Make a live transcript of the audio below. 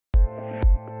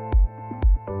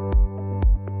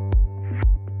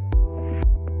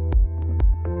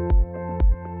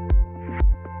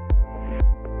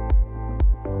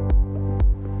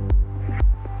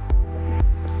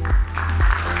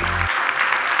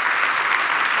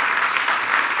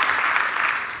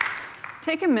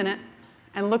take a minute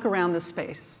and look around this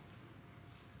space.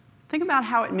 Think about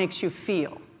how it makes you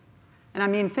feel. And I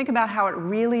mean, think about how it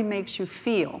really makes you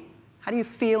feel. How do you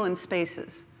feel in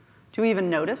spaces? Do you even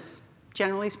notice,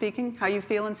 generally speaking, how you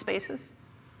feel in spaces?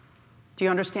 Do you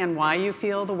understand why you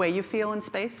feel the way you feel in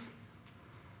space?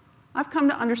 I've come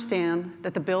to understand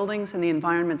that the buildings and the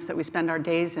environments that we spend our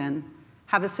days in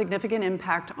have a significant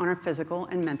impact on our physical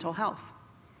and mental health.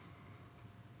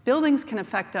 Buildings can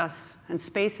affect us, and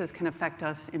spaces can affect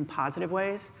us in positive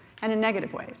ways and in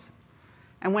negative ways.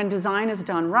 And when design is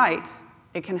done right,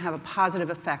 it can have a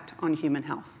positive effect on human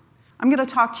health. I'm going to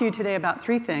talk to you today about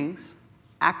three things: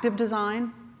 active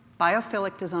design,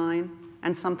 biophilic design,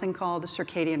 and something called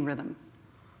circadian rhythm,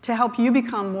 to help you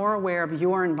become more aware of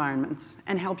your environments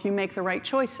and help you make the right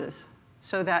choices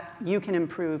so that you can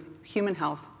improve human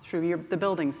health through the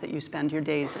buildings that you spend your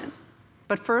days in.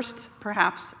 But first,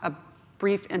 perhaps a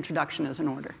brief introduction is in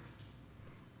order.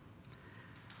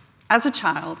 As a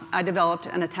child, I developed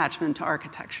an attachment to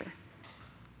architecture,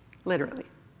 literally.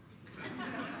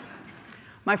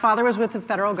 My father was with the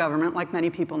federal government, like many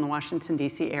people in the Washington,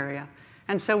 D.C. area,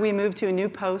 and so we moved to a new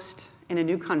post in a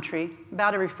new country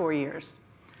about every 4 years.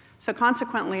 So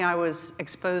consequently, I was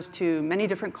exposed to many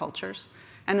different cultures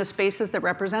and the spaces that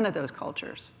represented those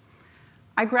cultures.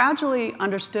 I gradually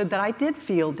understood that I did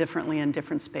feel differently in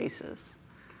different spaces.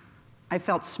 I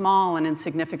felt small and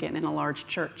insignificant in a large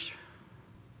church.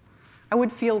 I would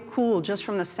feel cool just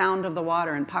from the sound of the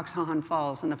water in Paxhahan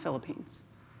Falls in the Philippines.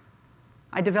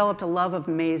 I developed a love of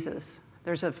mazes.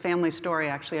 There's a family story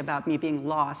actually about me being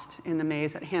lost in the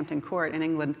maze at Hampton Court in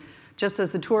England, just as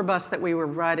the tour bus that we were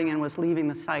riding in was leaving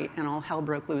the site, and all hell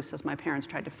broke loose as my parents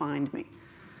tried to find me.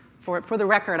 For the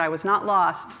record, I was not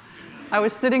lost. I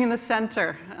was sitting in the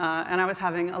center, and I was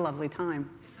having a lovely time.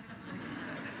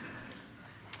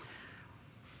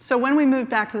 So when we moved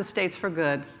back to the States for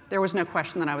good, there was no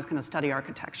question that I was going to study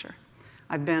architecture.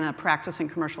 I've been a practicing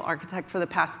commercial architect for the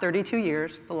past 32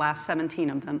 years, the last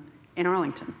 17 of them in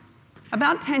Arlington.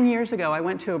 About 10 years ago, I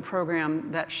went to a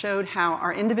program that showed how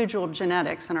our individual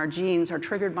genetics and our genes are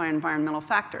triggered by environmental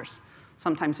factors,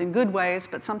 sometimes in good ways,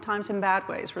 but sometimes in bad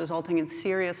ways, resulting in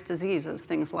serious diseases,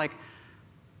 things like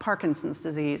Parkinson's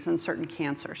disease and certain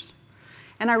cancers.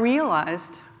 And I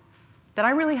realized that I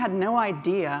really had no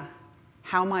idea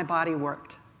how my body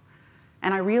worked.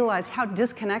 And I realized how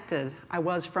disconnected I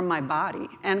was from my body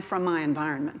and from my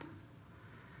environment.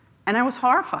 And I was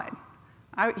horrified.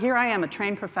 Here I am, a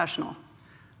trained professional.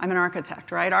 I'm an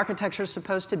architect, right? Architecture is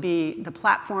supposed to be the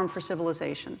platform for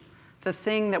civilization, the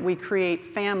thing that we create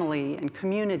family and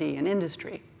community and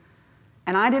industry.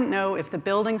 And I didn't know if the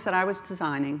buildings that I was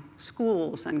designing,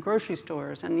 schools and grocery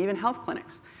stores and even health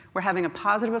clinics, were having a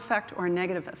positive effect or a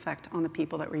negative effect on the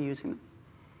people that were using them.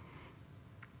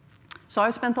 So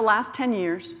I've spent the last 10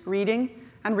 years reading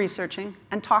and researching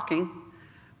and talking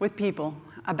with people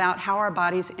about how our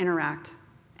bodies interact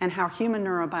and how human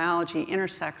neurobiology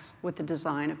intersects with the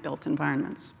design of built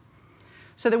environments,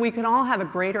 so that we can all have a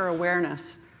greater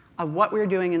awareness of what we're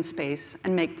doing in space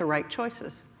and make the right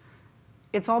choices.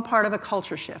 It's all part of a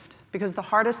culture shift, because the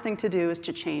hardest thing to do is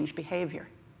to change behavior.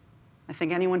 I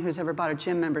think anyone who's ever bought a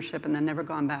gym membership and then never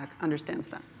gone back understands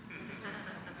that.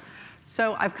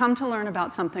 So I've come to learn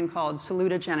about something called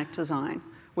salutogenic design,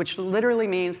 which literally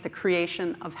means the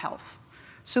creation of health.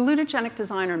 Salutogenic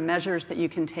design are measures that you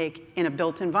can take in a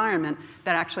built environment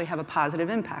that actually have a positive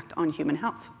impact on human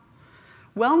health.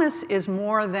 Wellness is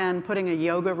more than putting a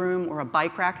yoga room or a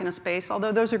bike rack in a space,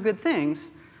 although those are good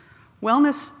things.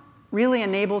 Wellness really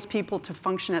enables people to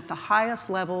function at the highest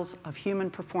levels of human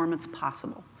performance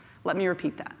possible. Let me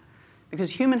repeat that. Because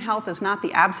human health is not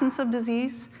the absence of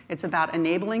disease, it's about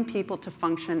enabling people to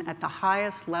function at the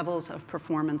highest levels of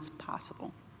performance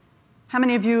possible. How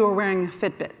many of you are wearing a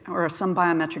Fitbit or some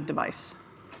biometric device?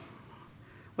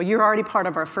 Well, you're already part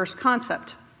of our first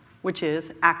concept, which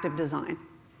is active design.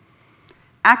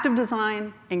 Active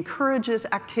design encourages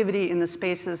activity in the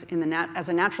spaces as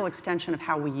a natural extension of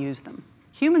how we use them.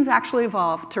 Humans actually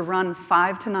evolved to run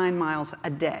 5 to 9 miles a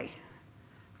day.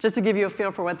 Just to give you a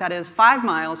feel for what that is, 5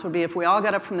 miles would be if we all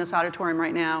got up from this auditorium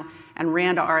right now and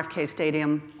ran to RFK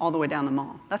Stadium all the way down the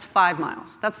mall. That's 5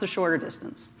 miles. That's the shorter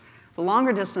distance. The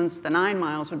longer distance, the 9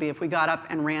 miles, would be if we got up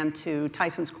and ran to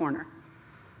Tyson's Corner.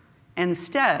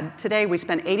 Instead, today we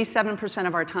spend 87%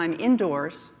 of our time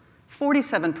indoors.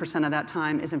 47% of that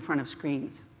time is in front of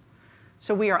screens.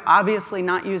 So we are obviously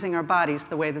not using our bodies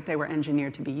the way that they were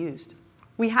engineered to be used.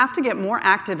 We have to get more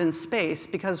active in space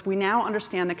because we now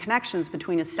understand the connections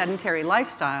between a sedentary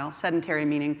lifestyle, sedentary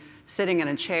meaning sitting in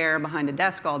a chair behind a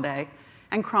desk all day,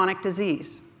 and chronic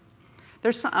disease.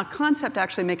 There's a concept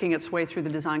actually making its way through the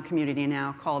design community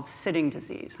now called sitting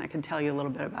disease. I can tell you a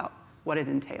little bit about what it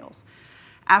entails.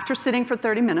 After sitting for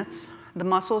 30 minutes, the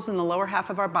muscles in the lower half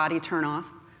of our body turn off,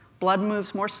 blood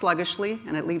moves more sluggishly,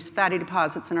 and it leaves fatty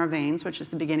deposits in our veins, which is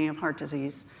the beginning of heart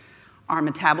disease. Our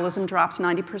metabolism drops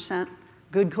 90%,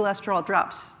 good cholesterol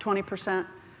drops 20%,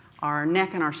 our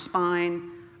neck and our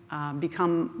spine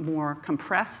become more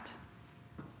compressed.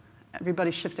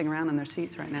 Everybody's shifting around in their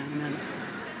seats right now, I notice.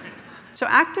 So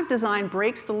active design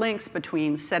breaks the links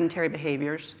between sedentary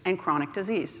behaviors and chronic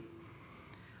disease.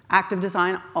 Active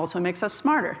design also makes us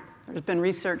smarter. There's been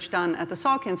research done at the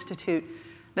Salk Institute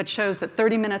that shows that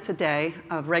 30 minutes a day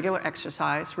of regular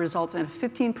exercise results in a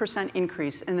 15%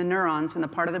 increase in the neurons in the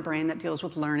part of the brain that deals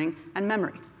with learning and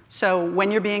memory. So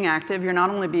when you're being active, you're not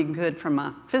only being good from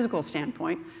a physical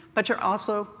standpoint, but you're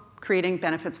also creating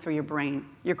benefits for your brain.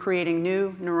 You're creating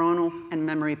new neuronal and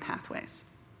memory pathways.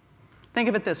 Think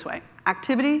of it this way.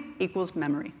 Activity equals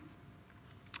memory.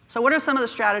 So what are some of the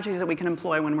strategies that we can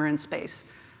employ when we're in space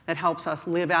that helps us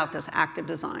live out this active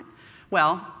design?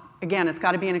 Well, again, it's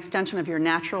got to be an extension of your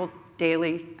natural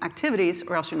daily activities,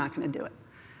 or else you're not going to do it.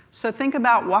 So think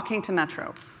about walking to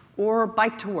Metro or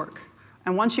bike to work.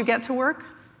 And once you get to work,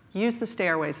 use the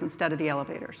stairways instead of the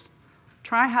elevators.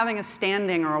 Try having a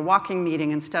standing or a walking meeting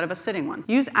instead of a sitting one.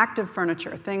 Use active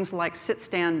furniture, things like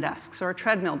sit-stand desks or a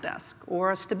treadmill desk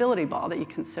or a stability ball that you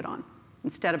can sit on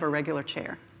instead of a regular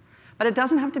chair. But it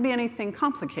doesn't have to be anything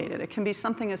complicated. It can be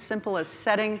something as simple as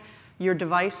setting your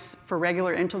device for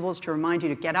regular intervals to remind you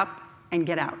to get up and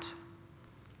get out.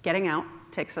 Getting out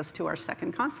takes us to our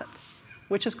second concept,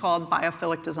 which is called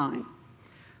biophilic design.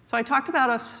 So I talked about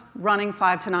us running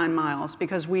 5 to 9 miles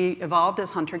because we evolved as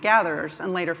hunter-gatherers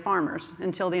and later farmers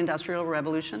until the Industrial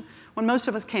Revolution, when most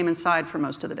of us came inside for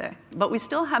most of the day. But we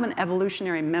still have an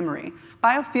evolutionary memory.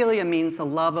 Biophilia means the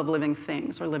love of living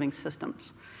things or living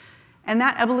systems. And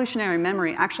that evolutionary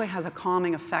memory actually has a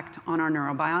calming effect on our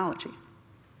neurobiology.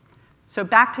 So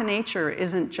back to nature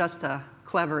isn't just a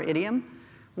clever idiom.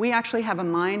 We actually have a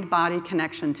mind-body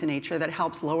connection to nature that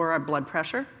helps lower our blood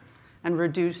pressure and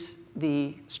reduce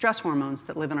the stress hormones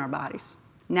that live in our bodies.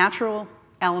 Natural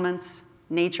elements,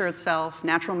 nature itself,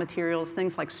 natural materials,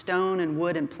 things like stone and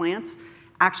wood and plants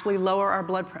actually lower our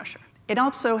blood pressure. It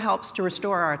also helps to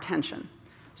restore our attention.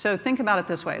 So think about it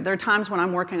this way. There are times when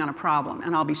I'm working on a problem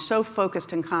and I'll be so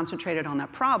focused and concentrated on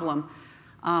that problem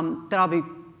that I'll be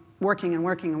working and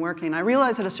working and working. And I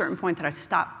realize at a certain point that I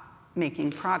stop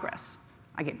making progress.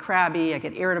 I get crabby, I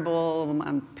get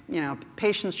irritable,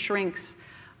 patience shrinks,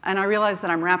 and I realize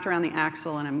that I'm wrapped around the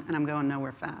axle and I'm going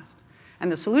nowhere fast.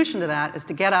 And the solution to that is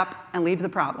to get up and leave the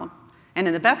problem, and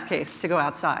in the best case, to go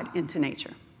outside into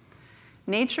nature.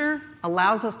 Nature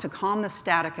allows us to calm the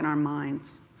static in our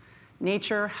minds.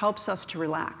 Nature helps us to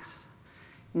relax.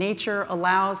 Nature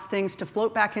allows things to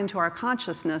float back into our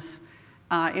consciousness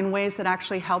in ways that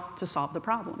actually help to solve the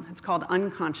problem. It's called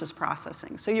unconscious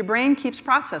processing. So your brain keeps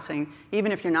processing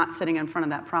even if you're not sitting in front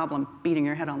of that problem, beating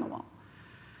your head on the wall.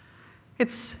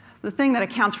 It's the thing that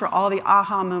accounts for all the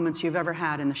aha moments you've ever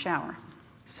had in the shower.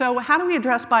 So how do we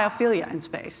address biophilia in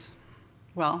space?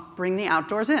 Well, bring the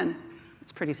outdoors in.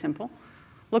 It's pretty simple.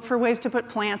 Look for ways to put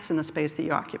plants in the space that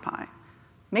you occupy.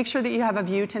 Make sure that you have a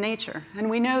view to nature. And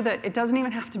we know that it doesn't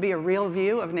even have to be a real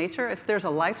view of nature. If there's a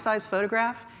life-size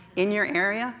photograph in your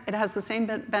area, it has the same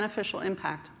beneficial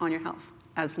impact on your health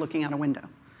as looking out a window.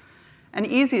 And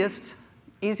easiest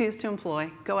to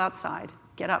employ, go outside.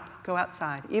 Get up, go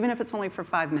outside, even if it's only for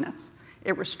 5 minutes.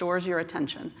 It restores your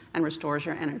attention and restores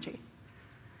your energy.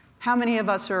 How many of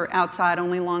us are outside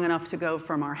only long enough to go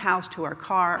from our house to our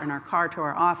car and our car to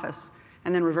our office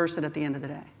and then reverse it at the end of the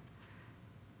day?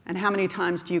 And how many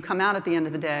times do you come out at the end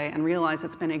of the day and realize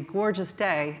it's been a gorgeous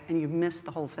day and you've missed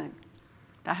the whole thing?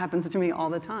 That happens to me all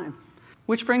the time.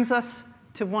 Which brings us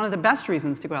to one of the best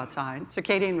reasons to go outside,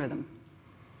 circadian rhythm.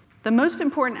 The most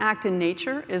important act in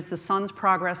nature is the sun's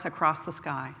progress across the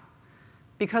sky.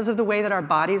 Because of the way that our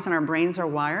bodies and our brains are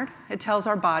wired, it tells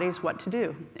our bodies what to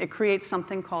do. It creates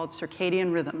something called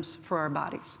circadian rhythms for our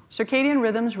bodies. Circadian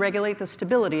rhythms regulate the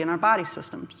stability in our body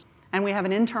systems. And we have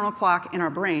an internal clock in our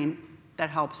brain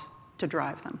that helps to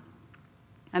drive them.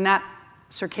 And that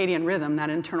circadian rhythm,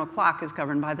 that internal clock, is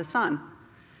governed by the sun.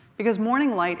 Because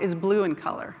morning light is blue in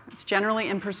color. It's generally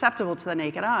imperceptible to the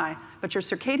naked eye, but your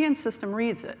circadian system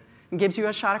reads it and gives you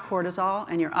a shot of cortisol,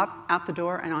 and you're up, out the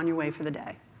door, and on your way for the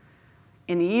day.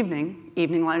 In the evening,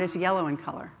 evening light is yellow in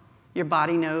color. Your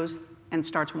body knows and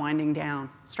starts winding down,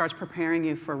 starts preparing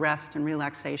you for rest and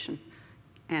relaxation,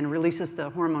 and releases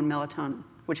the hormone melatonin,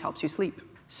 which helps you sleep.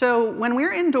 So when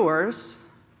we're indoors,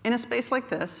 in a space like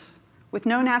this, with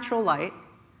no natural light,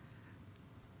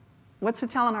 what's it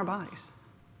telling our bodies?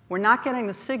 We're not getting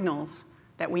the signals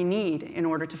that we need in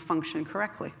order to function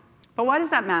correctly. But why does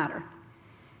that matter?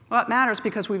 Well, it matters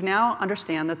because we now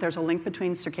understand that there's a link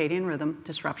between circadian rhythm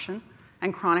disruption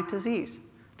and chronic disease.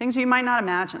 Things you might not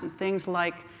imagine, things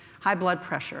like high blood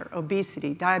pressure,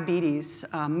 obesity, diabetes,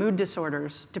 mood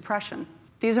disorders, depression.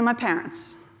 These are my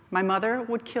parents. My mother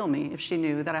would kill me if she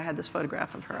knew that I had this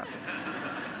photograph of her up.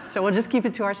 So we'll just keep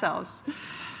it to ourselves.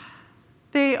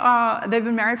 They've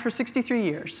been married for 63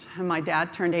 years, and my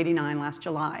dad turned 89 last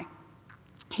July.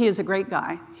 He is a great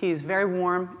guy. He's very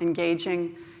warm,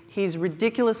 engaging. He's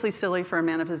ridiculously silly for a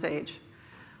man of his age.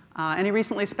 And he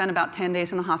recently spent about 10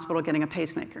 days in the hospital getting a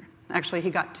pacemaker. Actually, he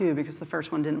got 2 because the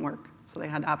first one didn't work, so they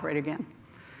had to operate again.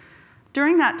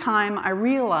 During that time, I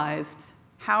realized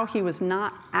how he was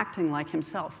not acting like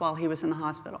himself while he was in the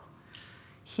hospital.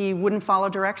 He wouldn't follow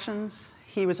directions.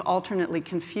 He was alternately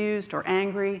confused or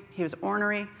angry. He was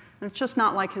ornery, and it's just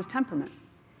not like his temperament.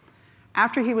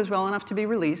 After he was well enough to be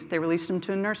released, they released him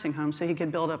to a nursing home so he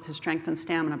could build up his strength and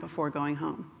stamina before going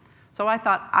home. So I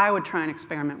thought I would try an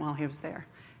experiment while he was there.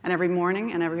 And every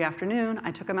morning and every afternoon,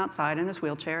 I took him outside in his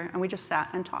wheelchair, and we just sat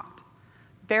and talked.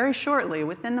 Very shortly,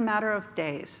 within a matter of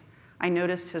days, I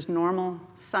noticed his normal,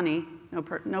 sunny,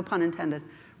 no pun intended,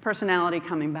 personality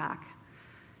coming back.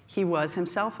 He was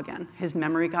himself again. His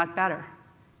memory got better.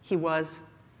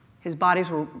 His body's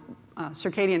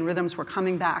circadian rhythms were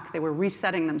coming back. They were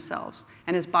resetting themselves,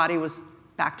 and his body was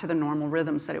back to the normal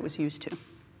rhythms that it was used to.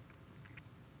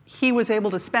 He was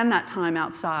able to spend that time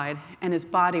outside, and his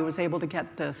body was able to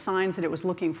get the signs that it was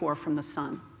looking for from the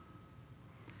sun.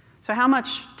 So how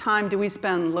much time do we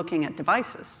spend looking at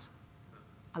devices?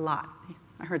 A lot.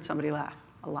 I heard somebody laugh.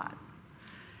 A lot.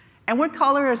 And what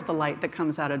color is the light that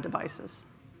comes out of devices?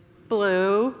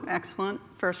 Blue. Excellent.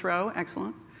 First row.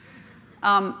 Excellent.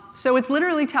 So it's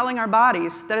literally telling our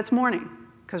bodies that it's morning,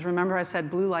 because remember I said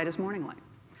blue light is morning light.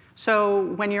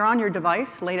 So when you're on your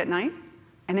device late at night,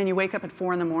 and then you wake up at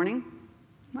 4 in the morning,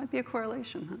 might be a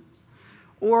correlation, huh?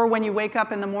 Or when you wake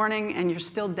up in the morning and you're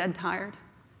still dead tired,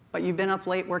 but you've been up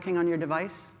late working on your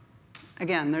device.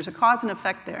 Again, there's a cause and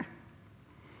effect there.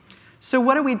 So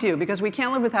what do we do? Because we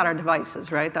can't live without our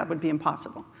devices, right? That would be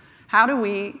impossible. How do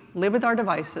we live with our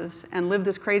devices and live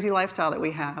this crazy lifestyle that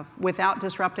we have without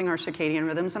disrupting our circadian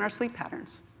rhythms and our sleep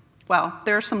patterns? Well,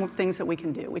 there are some things that we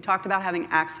can do. We talked about having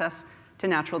access to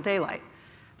natural daylight.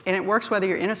 And it works whether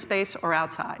you're in a space or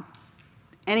outside.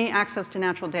 Any access to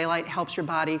natural daylight helps your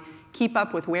body keep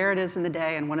up with where it is in the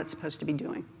day and what it's supposed to be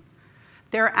doing.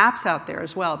 There are apps out there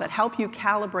as well that help you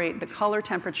calibrate the color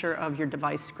temperature of your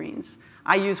device screens.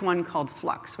 I use one called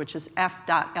Flux, which is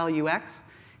f.lux.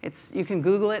 You can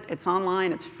Google it, it's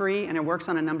online, it's free, and it works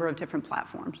on a number of different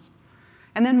platforms.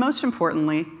 And then most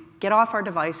importantly, get off our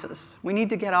devices. We need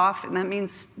to get off, and that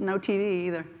means no TV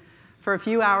either, for a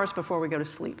few hours before we go to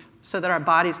sleep, so that our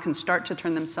bodies can start to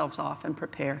turn themselves off and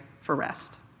prepare for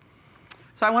rest.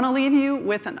 So I want to leave you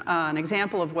with an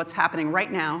example of what's happening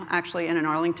right now, actually in an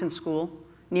Arlington school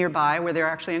nearby, where they're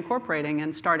actually incorporating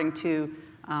and starting to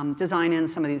design in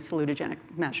some of these salutogenic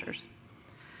measures.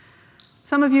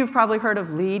 Some of you have probably heard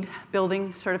of LEED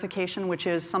building certification, which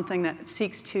is something that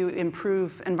seeks to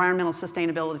improve environmental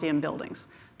sustainability in buildings.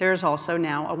 There's also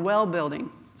now a WELL building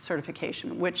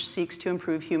certification, which seeks to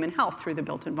improve human health through the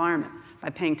built environment by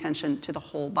paying attention to the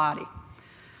whole body.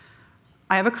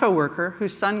 I have a coworker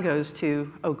whose son goes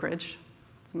to Oak Ridge.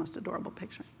 It's the most adorable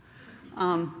picture.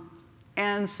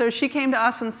 And so she came to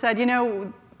us and said, you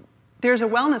know, there's a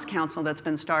wellness council that's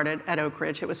been started at Oak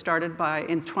Ridge. It was started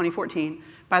in 2014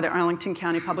 by the Arlington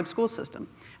County Public School System.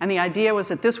 And the idea was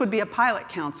that this would be a pilot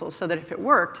council so that if it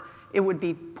worked, it would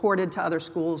be ported to other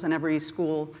schools and every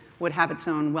school would have its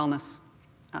own wellness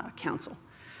council.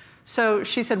 So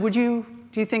she said,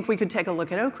 do you think we could take a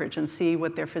look at Oak Ridge and see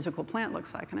what their physical plant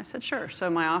looks like? And I said, sure. So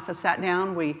my office sat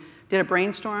down, we did a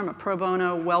brainstorm, a pro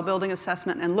bono well building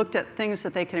assessment, and looked at things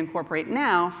that they could incorporate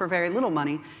now for very little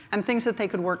money and things that they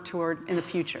could work toward in the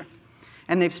future.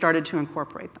 And they've started to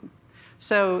incorporate them.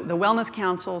 So the Wellness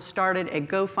Council started a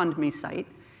GoFundMe site,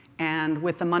 and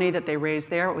with the money that they raised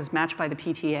there, it was matched by the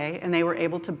PTA, and they were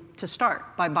able to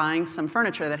start by buying some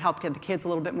furniture that helped get the kids a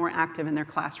little bit more active in their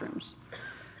classrooms.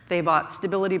 They bought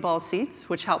stability ball seats,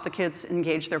 which helped the kids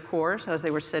engage their cores as they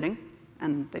were sitting,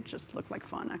 and they just looked like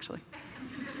fun, actually.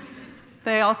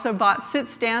 They also bought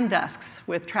sit-stand desks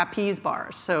with trapeze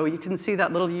bars, so you can see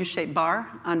that little U-shaped bar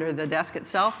under the desk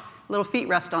itself. Little feet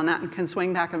rest on that and can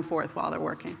swing back and forth while they're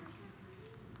working.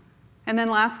 And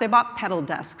then last, they bought pedal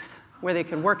desks, where they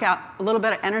could work out a little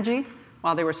bit of energy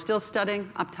while they were still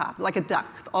studying up top, like a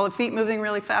duck. All the feet moving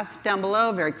really fast down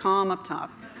below, very calm up top.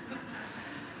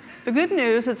 The good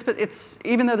news,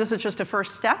 even though this is just a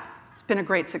first step, it's been a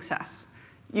great success.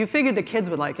 You figured the kids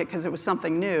would like it because it was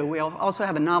something new. We also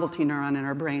have a novelty neuron in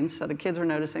our brains, so the kids are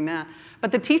noticing that.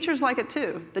 But the teachers like it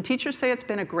too. The teachers say it's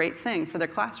been a great thing for their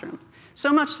classroom.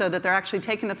 So much so that they're actually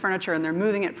taking the furniture and they're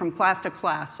moving it from class to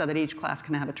class so that each class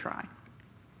can have a try.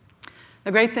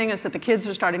 The great thing is that the kids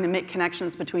are starting to make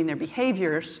connections between their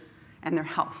behaviors and their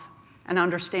health and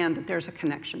understand that there's a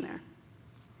connection there.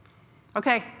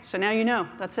 Okay, so now you know.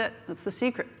 That's it. That's the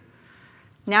secret.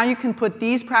 Now you can put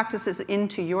these practices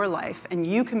into your life, and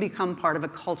you can become part of a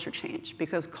culture change,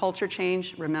 because culture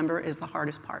change, remember, is the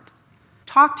hardest part.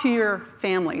 Talk to your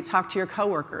family, talk to your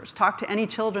coworkers, talk to any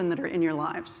children that are in your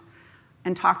lives,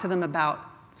 and talk to them about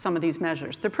some of these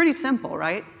measures. They're pretty simple,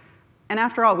 right? And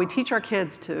after all, we teach our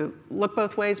kids to look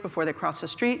both ways before they cross the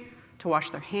street, to wash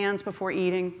their hands before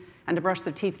eating, and to brush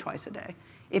their teeth twice a day.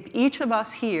 If each of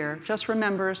us here just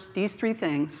remembers these 3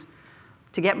 things,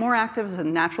 to get more active as a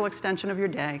natural extension of your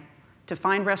day, to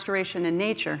find restoration in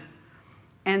nature,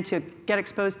 and to get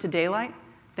exposed to daylight,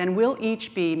 then we'll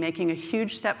each be making a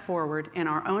huge step forward in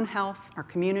our own health, our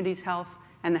community's health,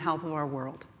 and the health of our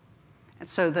world. And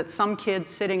so that some kid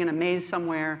sitting in a maze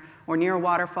somewhere, or near a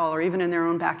waterfall, or even in their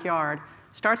own backyard,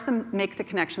 starts to make the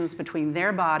connections between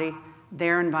their body,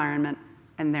 their environment,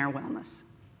 and their wellness.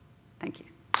 Thank you.